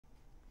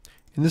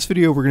In this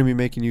video, we're going to be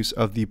making use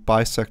of the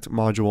Bisect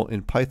module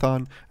in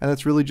Python, and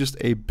that's really just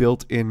a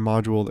built-in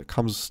module that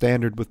comes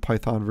standard with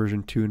Python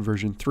version 2 and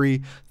version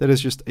 3 that is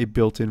just a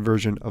built-in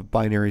version of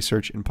binary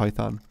search in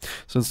Python.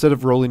 So instead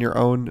of rolling your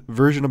own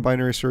version of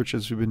binary search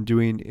as we've been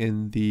doing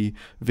in the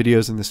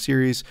videos in the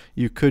series,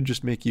 you could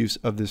just make use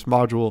of this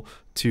module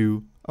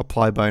to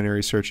apply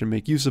binary search and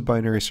make use of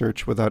binary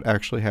search without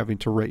actually having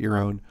to write your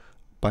own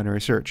binary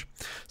search.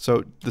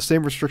 So the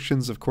same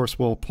restrictions, of course,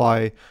 will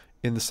apply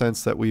in the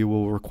sense that we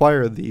will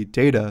require the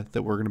data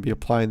that we're going to be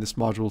applying this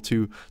module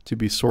to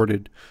be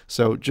sorted.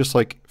 So just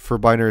like for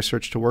binary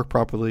search to work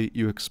properly,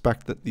 you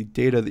expect that the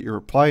data that you're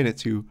applying it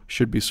to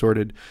should be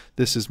sorted.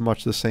 This is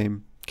much the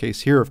same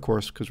case here, of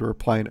course, because we're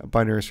applying a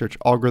binary search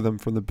algorithm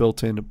from the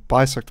built-in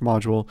Bisect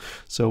module.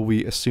 So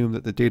we assume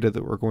that the data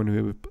that we're going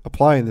to be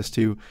applying this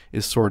to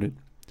is sorted.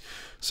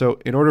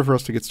 So in order for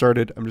us to get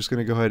started, I'm just going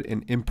to go ahead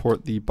and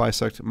import the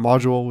Bisect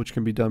module, which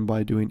can be done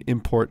by doing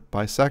import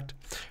bisect.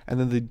 And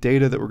then the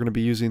data that we're going to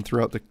be using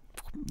throughout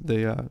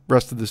the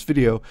rest of this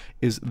video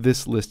is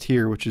this list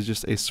here, which is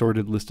just a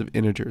sorted list of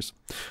integers.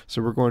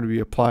 So we're going to be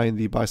applying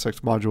the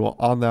Bisect module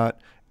on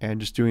that and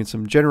just doing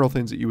some general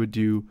things that you would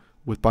do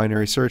with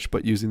binary search,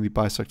 but using the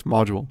Bisect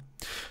module.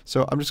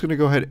 So I'm just going to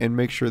go ahead and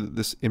make sure that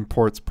this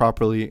imports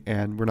properly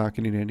and we're not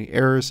getting any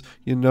errors.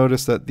 You'll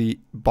notice that the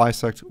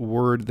bisect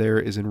word there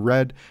is in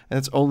red, and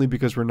it's only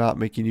because we're not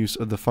making use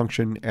of the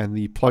function, and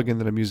the plugin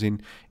that I'm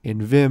using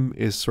in Vim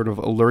is sort of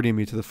alerting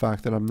me to the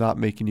fact that I'm not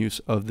making use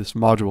of this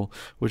module,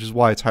 which is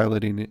why it's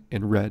highlighting it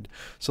in red.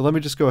 So let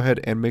me just go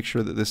ahead and make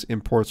sure that this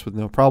imports with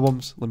no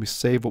problems. Let me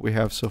save what we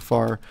have so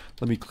far.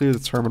 Let me clear the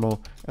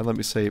terminal and let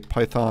me say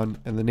Python,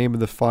 and the name of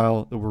the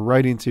file that we're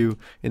writing to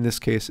in this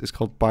case is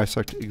called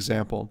Bisect Example.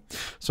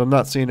 So I'm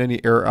not seeing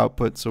any error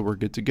output, so we're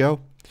good to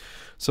go.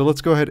 So let's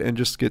go ahead and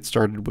just get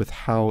started with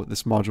how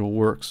this module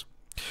works.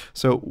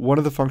 So one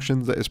of the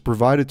functions that is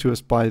provided to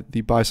us by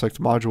the Bisect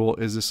module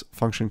is this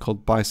function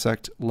called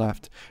bisect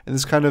left. And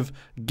this kind of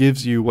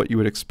gives you what you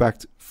would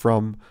expect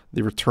from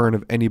the return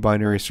of any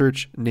binary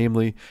search,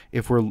 namely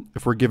if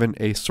we're given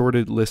a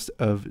sorted list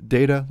of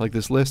data like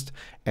this list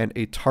and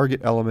a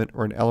target element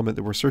or an element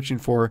that we're searching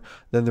for,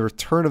 then the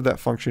return of that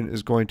function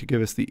is going to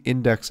give us the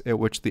index at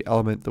which the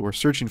element that we're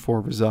searching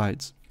for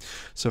resides.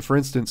 So for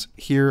instance,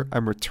 here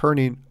I'm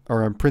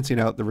printing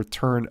out the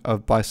return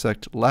of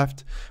bisect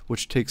left,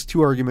 which takes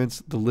two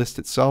arguments, the list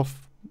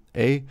itself,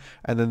 A,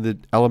 and then the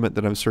element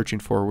that I'm searching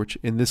for, which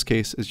in this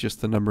case is just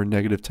the number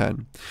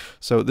 -10.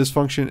 So this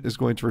function is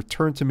going to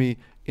return to me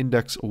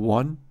index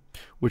 1,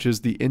 which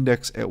is the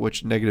index at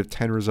which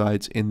 -10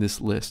 resides in this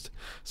list.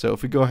 So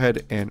if we go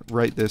ahead and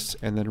write this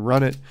and then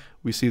run it,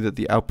 we see that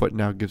the output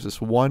now gives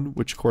us 1,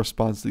 which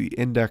corresponds to the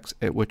index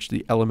at which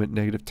the element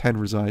 -10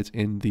 resides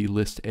in the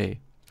list A.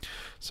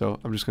 So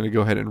I'm just going to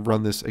go ahead and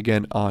run this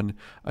again on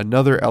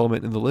another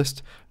element in the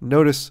list.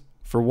 Notice,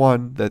 for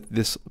one, that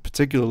this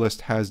particular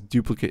list has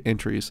duplicate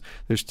entries.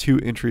 There's 2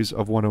 entries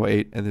of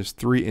 108 and there's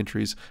 3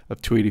 entries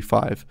of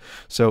 285.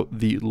 So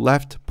the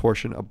left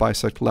portion of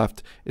bisect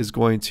left is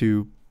going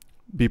to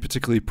be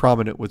particularly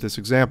prominent with this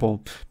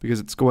example because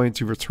it's going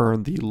to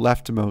return the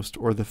leftmost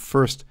or the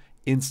first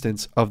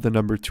instance of the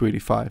number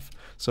 285.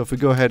 So if we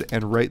go ahead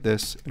and write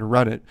this and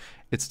run it,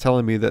 it's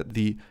telling me that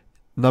the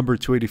number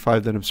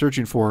 285 that I'm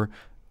searching for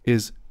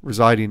is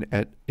residing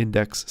at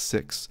index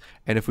 6.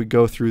 And if we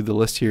go through the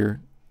list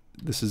here,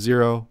 this is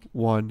 0,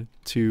 1,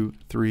 2,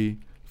 3,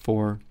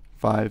 4,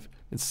 5,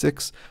 and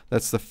 6.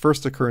 That's the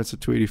first occurrence of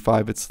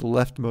 285. It's the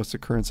leftmost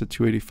occurrence of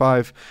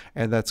 285,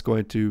 and that's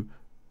going to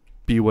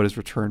be what is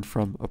returned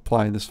from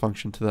applying this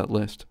function to that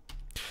list.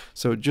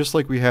 So just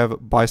like we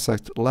have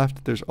bisect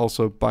left, there's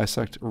also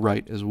bisect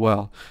right as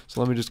well. So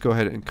let me just go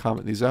ahead and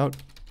comment these out.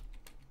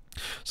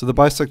 So the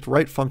bisect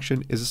right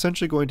function is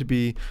essentially going to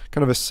be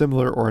kind of a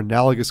similar or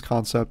analogous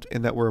concept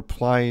in that we're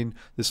applying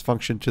this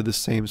function to the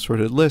same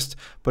sorted list,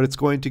 but it's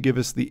going to give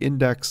us the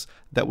index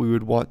that we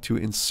would want to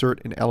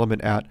insert an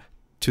element at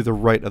to the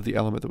right of the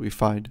element that we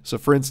find. So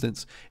for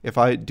instance, if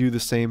I do the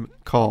same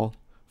call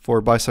for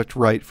bisect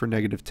right for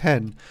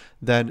 -10,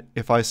 then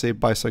if I say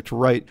bisect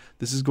right,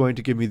 this is going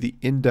to give me the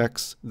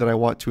index that I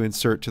want to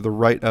insert to the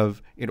right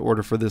of in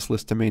order for this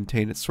list to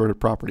maintain its sorted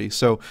property.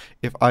 So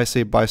if I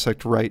say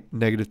bisect right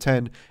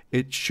 -10,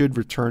 it should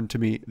return to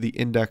me the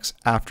index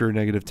after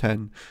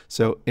 -10.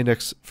 So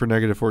index for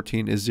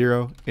 -14 is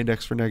 0,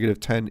 index for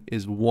 -10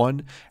 is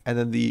 1, and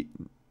then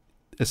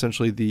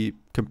essentially the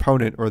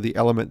component or the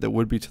element that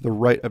would be to the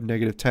right of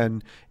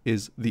 -10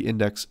 is the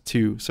index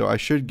 2. So I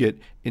should get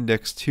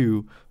index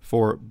 2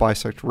 for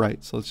bisect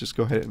right. So let's just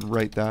go ahead and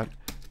write that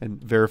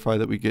and verify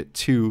that we get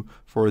 2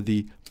 for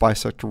the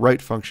bisect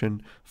right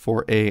function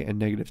for A and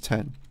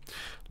 -10.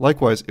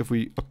 Likewise, if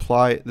we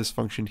apply this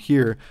function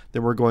here,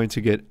 then we're going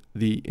to get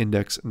the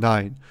index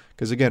 9.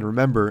 Because again,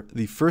 remember,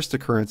 the first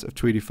occurrence of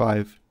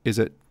 285 is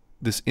at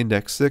this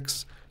index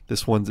 6.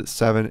 This one's at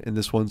 7 and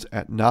this one's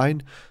at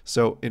 9.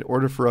 So in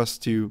order for us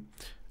to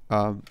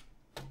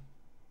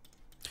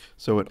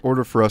So in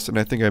order for us, and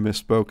I think I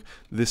misspoke,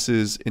 this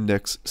is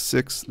index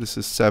 6, this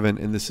is 7,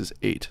 and this is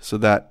 8. So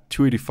that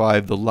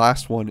 285, the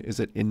last one,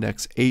 is at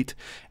index 8.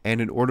 And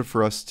in order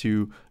for us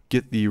to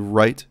get the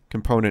right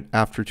component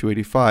after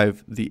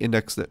 285, the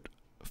index that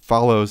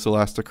follows the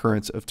last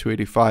occurrence of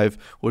 285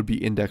 would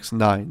be index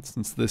 9.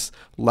 Since this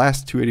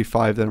last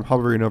 285 that I'm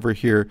hovering over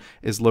here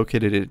is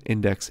located at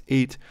index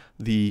 8,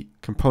 the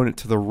component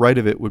to the right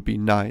of it would be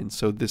 9.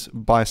 So this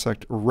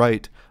bisect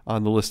right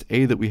on the list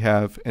A that we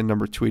have and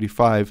number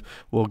 285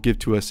 will give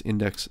to us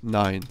index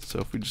 9. So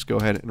if we just go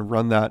ahead and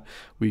run that,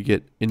 we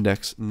get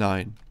index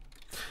 9.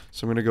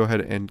 So I'm going to go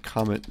ahead and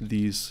comment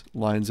these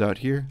lines out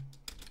here.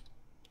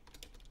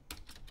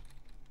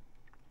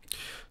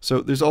 So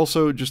there's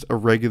also just a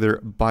regular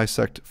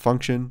bisect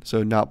function,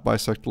 so not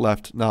bisect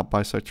left, not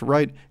bisect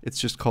right, it's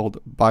just called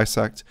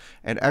bisect.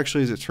 And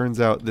actually, as it turns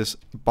out, this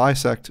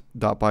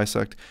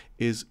bisect.bisect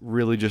is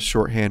really just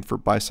shorthand for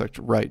bisect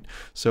right.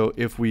 So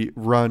if we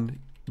run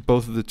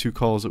both of the two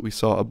calls that we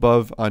saw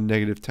above on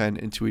 -10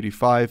 and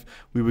 285,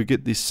 we would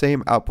get the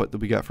same output that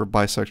we got for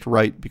bisect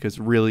right, because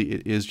really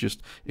it is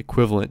just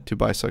equivalent to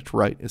bisect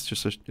right. It's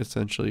just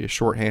essentially a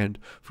shorthand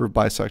for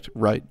bisect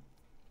right.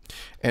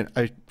 And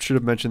I should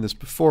have mentioned this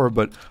before,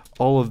 but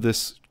all of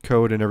this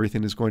code and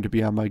everything is going to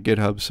be on my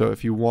GitHub. So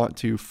if you want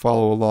to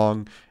follow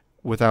along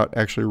without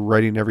actually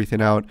writing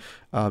everything out,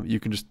 you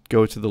can just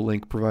go to the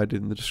link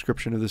provided in the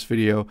description of this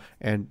video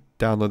and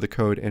download the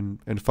code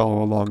and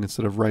follow along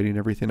instead of writing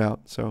everything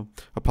out. So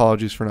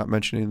apologies for not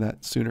mentioning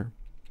that sooner.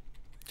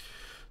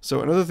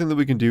 So another thing that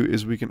we can do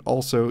is we can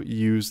also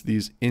use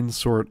these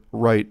insort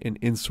right and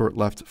insort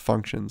left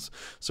functions.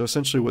 So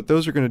essentially what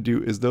those are going to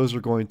do is those are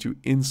going to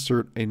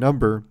insert a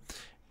number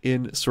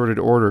in sorted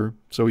order,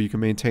 so you can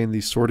maintain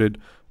the sorted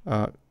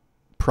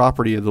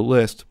property of the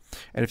list.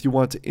 And if you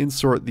want to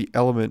insert the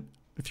element,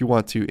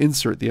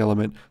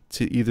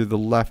 to either the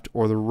left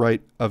or the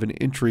right of an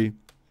entry,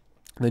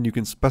 then you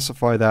can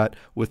specify that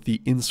with the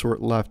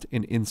insort left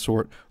and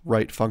insort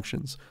right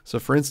functions. So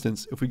for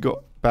instance, if we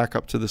go back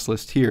up to this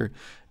list here,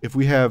 if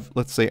we have,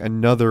 let's say,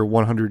 another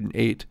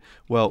 108,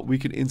 well, we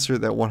could insert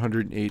that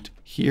 108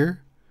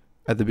 here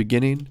at the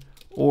beginning,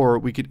 or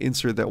we could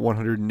insert that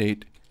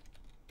 108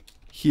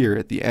 here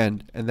at the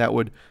end, and that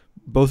would,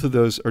 both of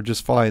those are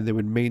just fine. They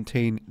would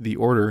maintain the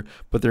order,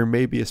 but there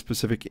may be a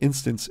specific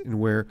instance in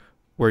where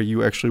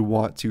you actually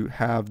want to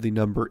have the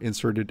number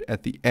inserted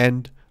at the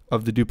end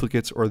of the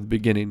duplicates or the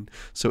beginning.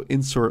 So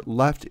insort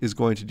left is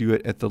going to do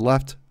it at the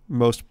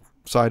leftmost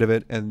side of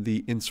it, and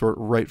the insort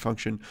right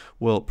function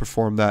will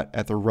perform that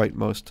at the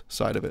rightmost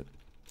side of it.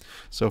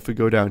 So if we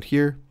go down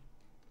here,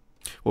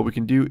 what we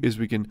can do is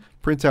we can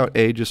print out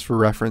A just for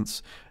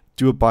reference,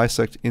 do a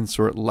bisect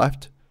insort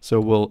left. So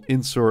we'll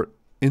insert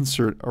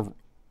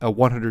a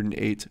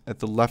 108 at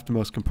the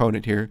leftmost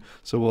component here.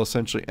 So we'll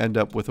essentially end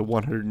up with a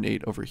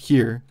 108 over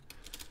here.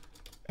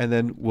 And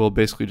then we'll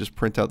basically just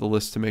print out the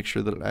list to make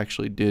sure that it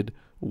actually did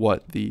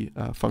what the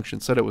function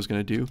said it was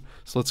going to do.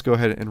 So let's go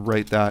ahead and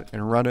write that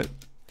and run it.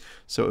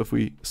 So if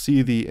we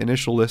see the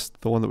initial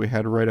list, the one that we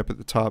had right up at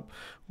the top,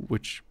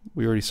 which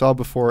we already saw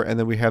before, and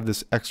then we have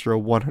this extra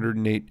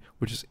 108,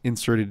 which is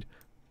inserted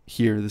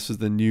here. This is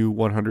the new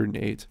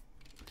 108.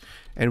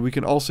 And we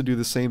can also do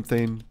the same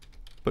thing,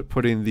 but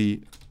putting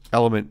the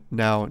element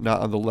now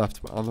not on the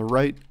left, but on the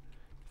right.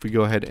 If we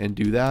go ahead and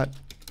do that,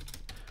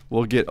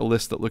 we'll get a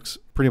list that looks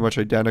pretty much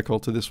identical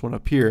to this one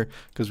up here,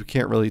 because we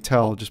can't really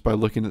tell just by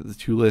looking at the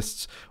two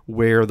lists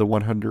where the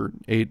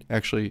 108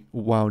 actually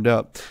wound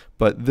up.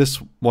 But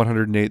this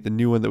 108, the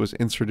new one that was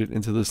inserted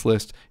into this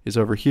list, is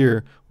over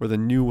here, where the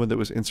new one that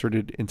was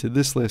inserted into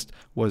this list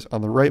was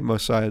on the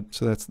rightmost side,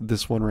 so that's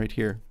this one right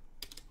here.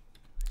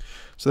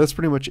 So that's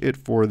pretty much it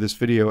for this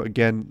video.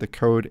 Again, the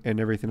code and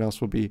everything else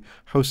will be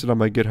hosted on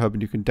my GitHub,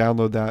 and you can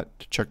download that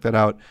to check that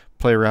out,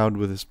 play around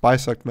with this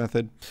bisect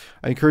method.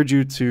 I encourage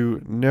you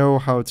to know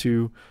how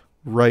to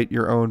write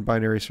your own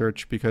binary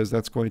search, because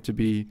that's going to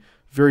be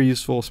very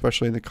useful,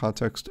 especially in the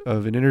context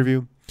of an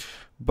interview.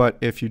 But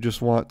if you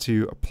just want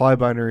to apply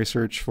binary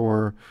search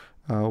for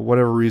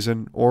whatever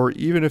reason, or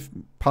even if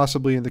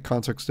possibly in the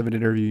context of an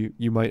interview,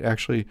 you might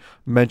actually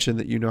mention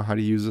that you know how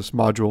to use this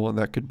module, and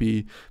that could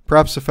be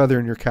perhaps a feather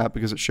in your cap,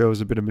 because it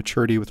shows a bit of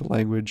maturity with the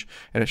language,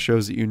 and it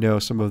shows that you know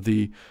some of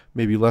the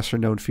maybe lesser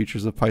known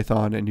features of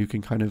Python, and you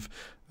can kind of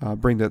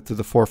bring that to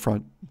the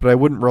forefront. But I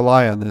wouldn't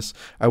rely on this.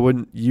 I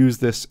wouldn't use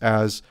this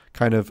as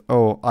kind of,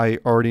 oh, I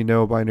already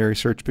know binary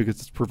search because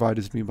it's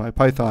provided to me by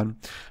Python.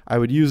 I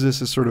would use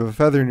this as sort of a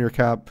feather in your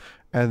cap,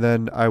 and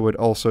then I would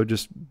also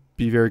just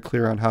be very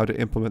clear on how to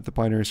implement the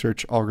binary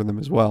search algorithm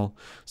as well.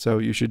 So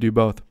you should do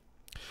both.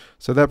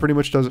 So that pretty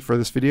much does it for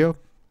this video.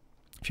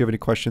 If you have any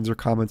questions or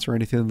comments or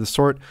anything of the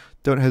sort,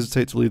 don't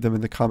hesitate to leave them in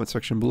the comment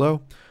section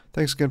below.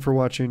 Thanks again for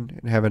watching,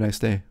 and have a nice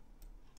day.